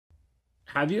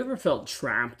Have you ever felt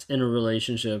trapped in a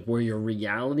relationship where your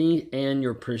reality and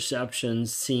your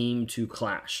perceptions seem to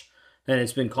clash? And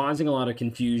it's been causing a lot of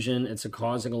confusion. It's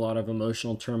causing a lot of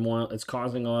emotional turmoil. It's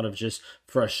causing a lot of just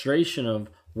frustration of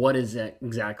what is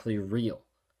exactly real.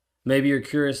 Maybe you're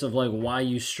curious of like why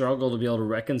you struggle to be able to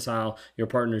reconcile your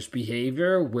partner's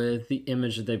behavior with the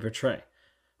image that they portray,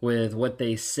 with what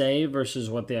they say versus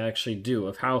what they actually do,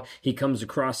 of how he comes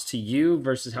across to you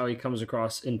versus how he comes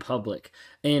across in public.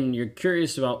 And you're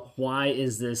curious about why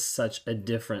is this such a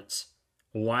difference?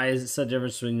 Why is it such a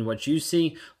difference between what you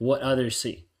see, what others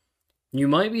see? You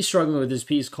might be struggling with this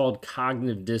piece called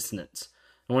cognitive dissonance.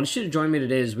 I want you to join me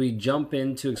today as we jump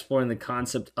into exploring the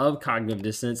concept of cognitive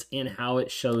dissonance and how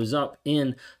it shows up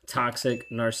in toxic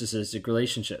narcissistic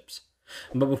relationships.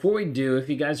 But before we do, if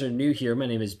you guys are new here, my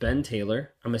name is Ben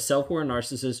Taylor. I'm a self-aware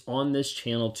narcissist on this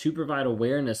channel to provide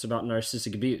awareness about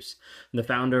narcissistic abuse. I'm the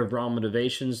founder of Raw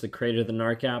Motivations, the creator of the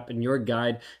NARC app, and your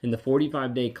guide in the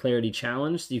 45-day Clarity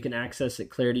Challenge that you can access at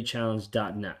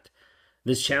claritychallenge.net.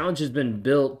 This challenge has been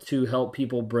built to help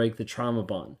people break the trauma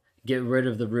bond, get rid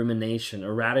of the rumination,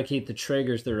 eradicate the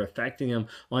triggers that are affecting them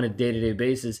on a day-to-day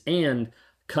basis, and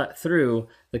cut through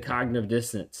the cognitive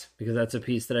dissonance, because that's a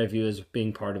piece that I view as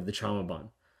being part of the trauma bond.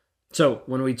 So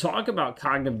when we talk about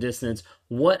cognitive dissonance,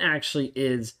 what actually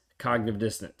is cognitive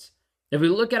dissonance? If we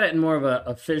look at it in more of an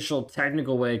official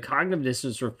technical way, cognitive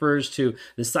dissonance refers to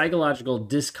the psychological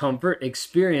discomfort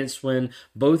experienced when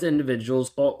when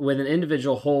an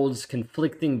individual holds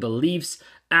conflicting beliefs,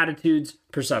 attitudes,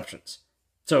 perceptions.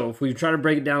 So if we try to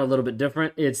break it down a little bit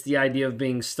different, it's the idea of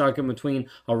being stuck in between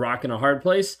a rock and a hard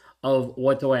place of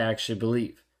what do I actually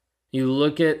believe. You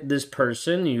look at this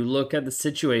person, you look at the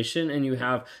situation, and you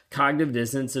have cognitive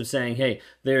dissonance of saying, hey,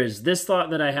 there is this thought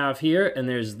that I have here, and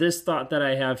there's this thought that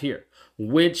I have here.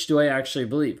 Which do I actually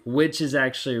believe? Which is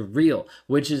actually real?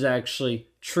 Which is actually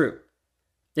true?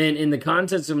 And in the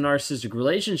context of narcissistic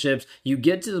relationships, you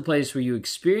get to the place where you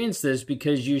experience this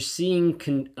because you're seeing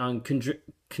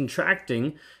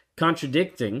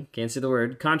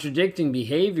contradicting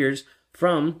behaviors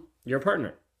from your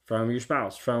partner, from your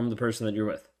spouse, from the person that you're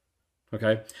with.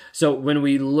 Okay? So when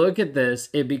we look at this,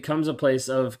 it becomes a place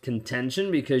of contention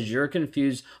because you're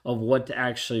confused of what to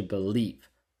actually believe.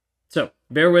 So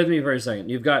bear with me for a second.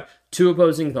 You've got two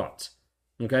opposing thoughts.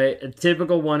 Okay? A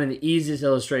typical one and the easiest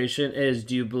illustration is,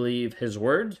 do you believe his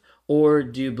words or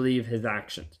do you believe his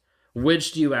actions?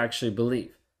 Which do you actually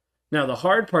believe? Now, the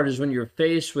hard part is when you're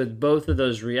faced with both of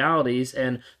those realities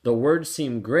and the words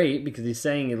seem great because he's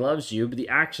saying he loves you, but the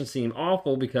actions seem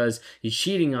awful because he's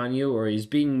cheating on you or he's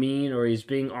being mean or he's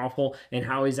being awful and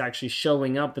how he's actually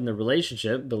showing up in the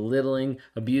relationship, belittling,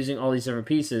 abusing, all these different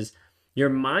pieces. Your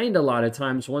mind a lot of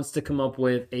times wants to come up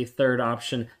with a third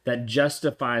option that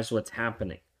justifies what's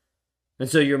happening. And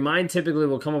so your mind typically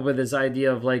will come up with this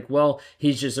idea of like, well,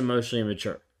 he's just emotionally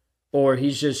immature. Or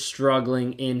he's just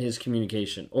struggling in his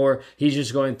communication, or he's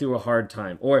just going through a hard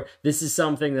time, or this is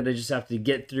something that I just have to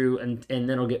get through and then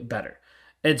it'll get better.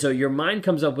 And so your mind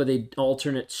comes up with an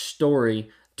alternate story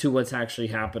to what's actually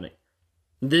happening.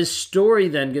 This story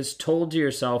then gets told to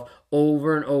yourself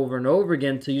over and over and over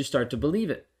again until you start to believe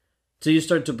it. So you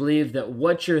start to believe that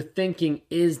what you're thinking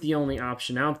is the only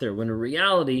option out there, when in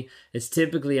reality, it's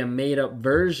typically a made-up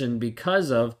version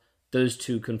because of those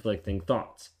two conflicting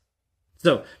thoughts.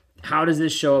 So how does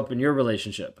this show up in your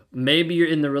relationship? Maybe you're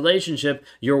in the relationship,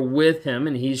 you're with him,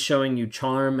 and he's showing you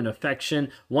charm and affection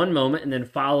one moment, and then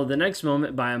follow the next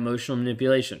moment by emotional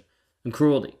manipulation and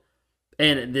cruelty.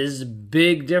 And this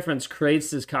big difference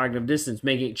creates this cognitive dissonance,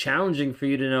 making it challenging for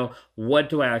you to know, what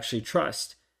do I actually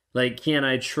trust? Like, can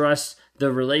I trust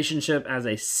the relationship as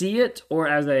I see it, or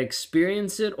as I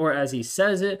experience it, or as he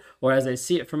says it, or as I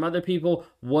see it from other people?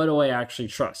 What do I actually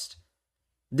trust?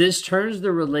 This turns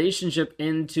the relationship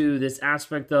into this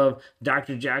aspect of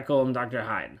Dr. Jekyll and Dr.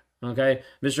 Hyde. Okay?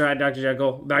 Mr. Hyde, Dr.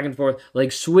 Jekyll, back and forth,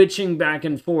 like switching back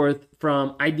and forth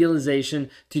from idealization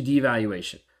to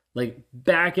devaluation. Like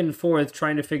back and forth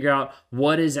trying to figure out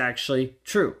what is actually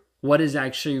true, what is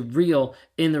actually real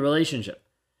in the relationship.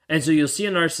 And so you'll see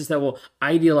a narcissist that will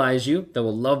idealize you, that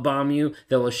will love bomb you,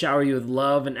 that will shower you with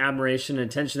love and admiration and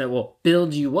attention, that will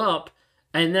build you up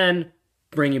and then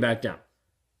bring you back down.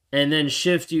 And then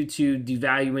shift you to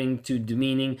devaluing, to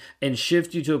demeaning, and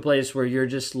shift you to a place where you're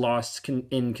just lost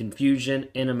in confusion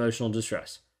and emotional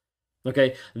distress.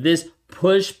 Okay? This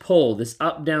push-pull, this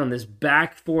up-down, this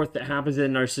back-forth that happens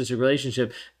in a narcissistic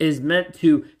relationship is meant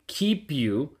to keep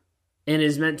you, and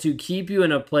is meant to keep you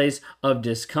in a place of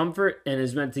discomfort, and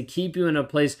is meant to keep you in a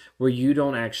place where you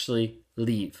don't actually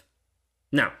leave.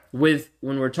 Now, when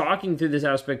we're talking through this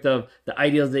aspect of the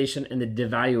idealization and the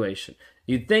devaluation,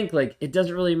 You'd think like it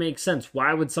doesn't really make sense.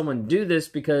 Why would someone do this?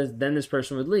 Because then this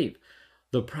person would leave.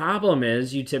 The problem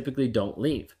is you typically don't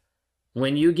leave.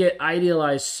 When you get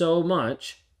idealized so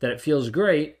much that it feels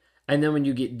great, and then when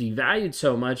you get devalued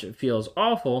so much it feels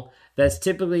awful, that's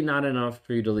typically not enough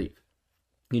for you to leave.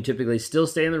 You typically still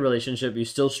stay in the relationship. You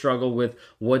still struggle with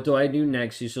what do I do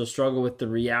next? You still struggle with the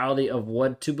reality of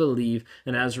what to believe.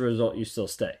 And as a result, you still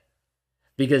stay.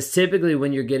 Because typically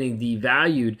when you're getting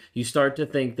devalued, you start to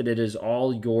think that it is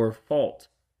all your fault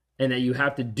and that you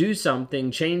have to do something,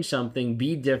 change something,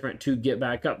 be different to get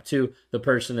back up to the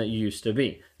person that you used to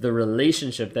be, the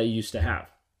relationship that you used to have.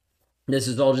 This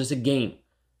is all just a game.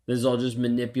 This is all just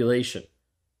manipulation.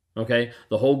 Okay,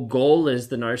 the whole goal is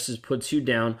the narcissist puts you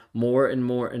down more and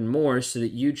more and more so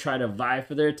that you try to vie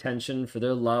for their attention, for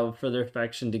their love, for their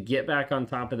affection, to get back on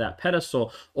top of that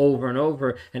pedestal over and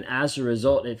over. And as a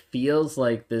result, it feels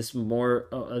like this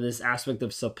this aspect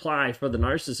of supply for the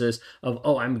narcissist of,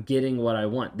 oh, I'm getting what I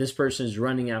want. This person is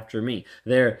running after me.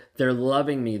 They're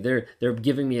loving me. They're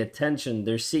giving me attention.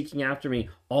 They're seeking after me.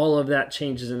 All of that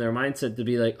changes in their mindset to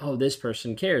be like, oh, this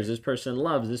person cares. This person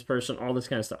loves this person, all this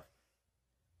kind of stuff.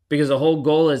 Because the whole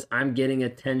goal is I'm getting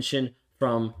attention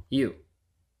from you.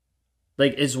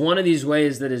 Like, it's one of these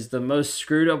ways that is the most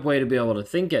screwed up way to be able to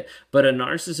think it. But a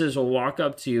narcissist will walk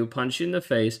up to you, punch you in the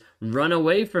face, run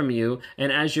away from you.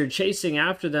 And as you're chasing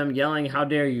after them, yelling, how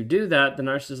dare you do that? The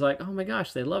narcissist is like, oh my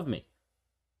gosh, they love me.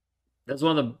 That's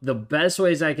one of the best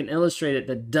ways I can illustrate it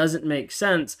that doesn't make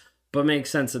sense, but makes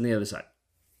sense on the other side.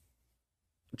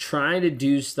 Trying to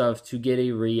do stuff to get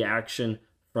a reaction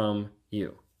from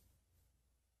you.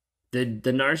 Did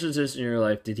the narcissist in your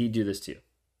life, did he do this to you?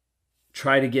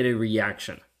 Try to get a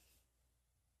reaction.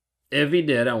 If he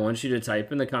did, I want you to type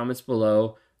in the comments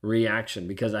below reaction,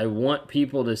 because I want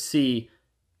people to see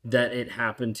that it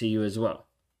happened to you as well.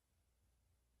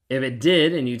 If it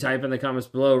did, and you type in the comments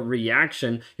below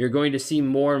reaction, you're going to see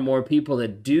more and more people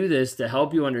that do this to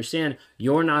help you understand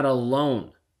you're not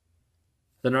alone.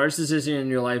 The narcissist in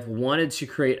your life wanted to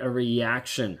create a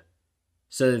reaction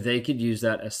so that they could use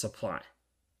that as supply.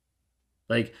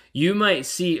 Like, you might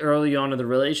see early on in the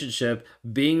relationship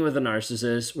being with a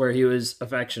narcissist where he was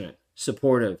affectionate,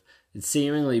 supportive, and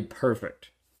seemingly perfect.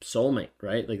 Soulmate,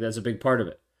 right? Like, that's a big part of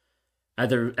it.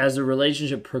 As the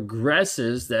relationship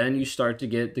progresses, then you start to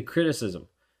get the criticism,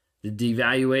 the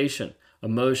devaluation,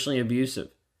 emotionally abusive,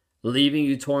 leaving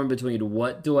you torn between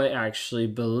what do I actually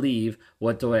believe,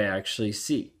 what do I actually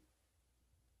see.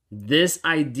 This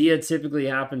idea typically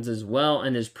happens as well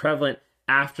and is prevalent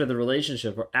after the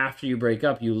relationship or after you break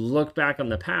up. You look back on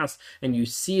the past and you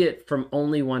see it from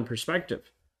only one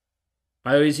perspective.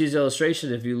 I always use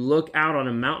illustration. If you look out on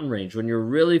a mountain range, when you're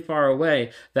really far away,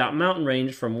 that mountain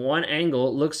range from one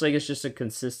angle looks like it's just a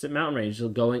consistent mountain range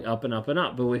going up and up and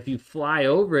up. But if you fly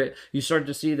over it, you start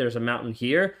to see there's a mountain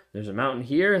here, there's a mountain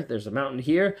here, there's a mountain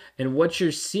here. And what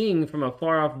you're seeing from a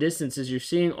far off distance is you're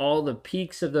seeing all the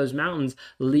peaks of those mountains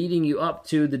leading you up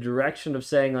to the direction of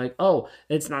saying like, oh,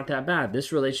 it's not that bad.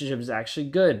 This relationship is actually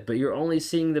good, but you're only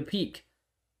seeing the peak.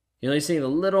 You're only seeing a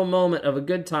little moment of a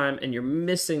good time, and you're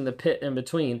missing the pit in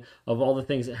between of all the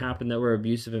things that happened that were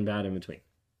abusive and bad in between.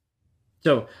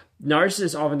 So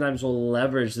narcissists oftentimes will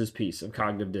leverage this piece of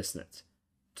cognitive dissonance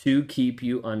to keep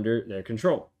you under their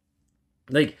control.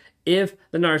 Like, if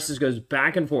the narcissist goes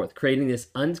back and forth, creating this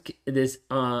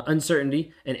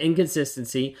uncertainty and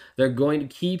inconsistency, they're going to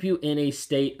keep you in a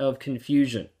state of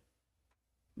confusion.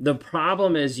 The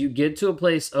problem is you get to a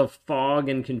place of fog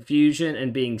and confusion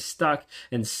and being stuck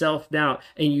and self-doubt,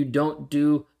 and you don't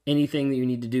do anything that you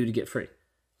need to do to get free.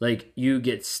 Like, you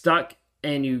get stuck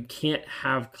and you can't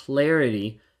have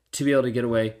clarity to be able to get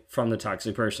away from the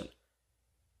toxic person.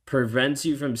 Prevents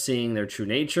you from seeing their true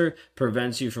nature,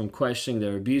 prevents you from questioning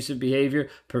their abusive behavior,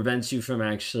 prevents you from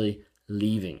actually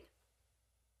leaving.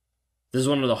 This is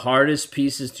one of the hardest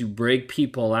pieces to break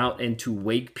people out and to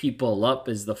wake people up,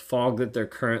 is the fog that they're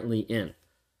currently in.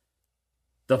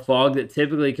 The fog that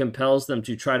typically compels them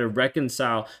to try to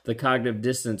reconcile the cognitive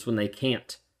dissonance when they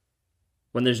can't.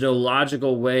 When there's no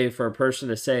logical way for a person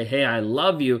to say, hey, I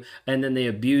love you, and then they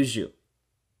abuse you.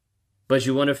 But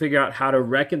you want to figure out how to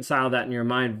reconcile that in your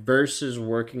mind versus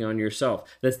working on yourself.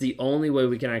 That's the only way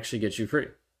we can actually get you free.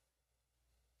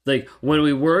 Like, when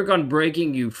we work on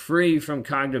breaking you free from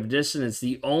cognitive dissonance,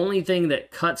 the only thing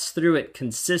that cuts through it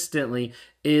consistently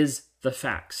is the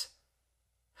facts.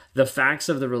 The facts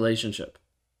of the relationship.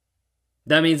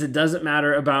 That means it doesn't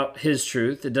matter about his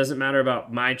truth. It doesn't matter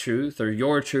about my truth or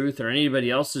your truth or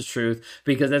anybody else's truth,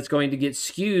 because that's going to get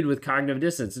skewed with cognitive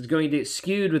dissonance. It's going to get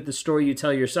skewed with the story you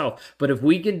tell yourself. But if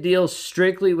we can deal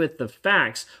strictly with the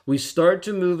facts, we start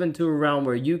to move into a realm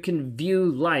where you can view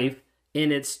life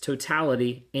in its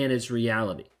totality and its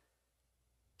reality.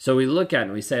 So we look at it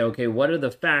and we say, okay, what are the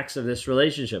facts of this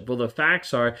relationship? Well, the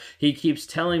facts are he keeps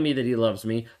telling me that he loves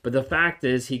me, but the fact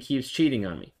is he keeps cheating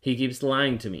on me. He keeps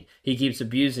lying to me. He keeps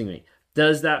abusing me.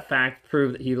 Does that fact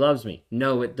prove that he loves me?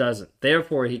 No, it doesn't.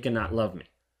 Therefore, he cannot love me.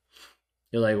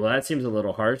 You're like, well, that seems a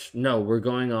little harsh. No, we're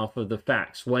going off of the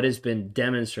facts, what has been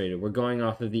demonstrated. We're going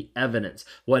off of the evidence,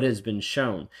 what has been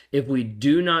shown. If we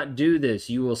do not do this,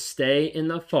 you will stay in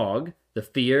the fog, the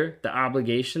fear, the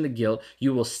obligation, the guilt.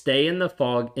 You will stay in the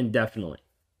fog indefinitely.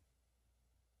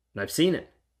 And I've seen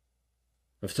it.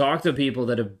 I've talked to people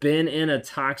that have been in a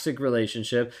toxic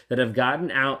relationship, that have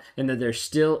gotten out, and that they're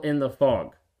still in the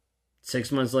fog. 6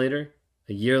 months later,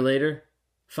 a year later,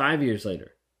 5 years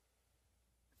later.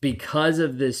 Because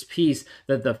of this piece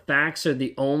that the facts are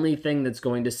the only thing that's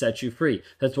going to set you free.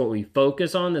 That's what we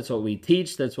focus on. That's what we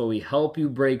teach. That's what we help you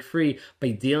break free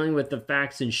by dealing with the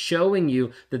facts and showing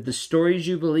you that the stories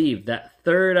you believe, that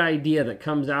third idea that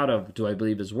comes out of, do I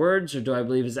believe his words or do I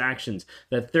believe his actions?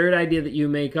 That third idea that you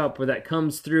make up or that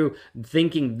comes through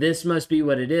thinking this must be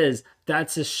what it is,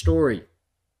 that's a story.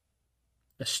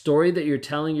 A story that you're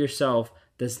telling yourself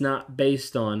that's not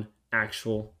based on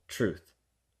actual truth.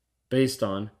 Based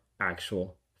on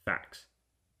actual facts.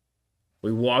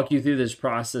 We walk you through this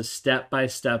process step by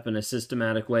step in a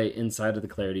systematic way inside of the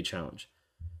Clarity Challenge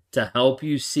to help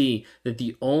you see that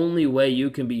the only way you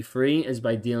can be free is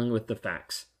by dealing with the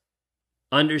facts.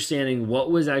 Understanding what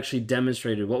was actually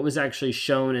demonstrated, what was actually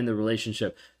shown in the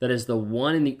relationship. That is the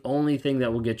one and the only thing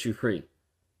that will get you free.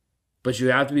 But you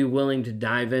have to be willing to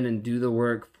dive in and do the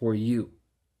work for you.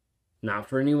 Not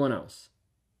for anyone else.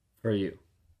 For you.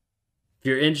 If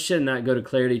you're interested in that, go to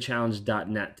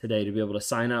claritychallenge.net today to be able to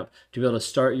sign up, to be able to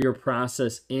start your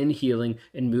process in healing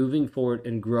and moving forward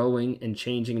and growing and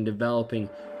changing and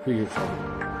developing who you're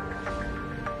becoming.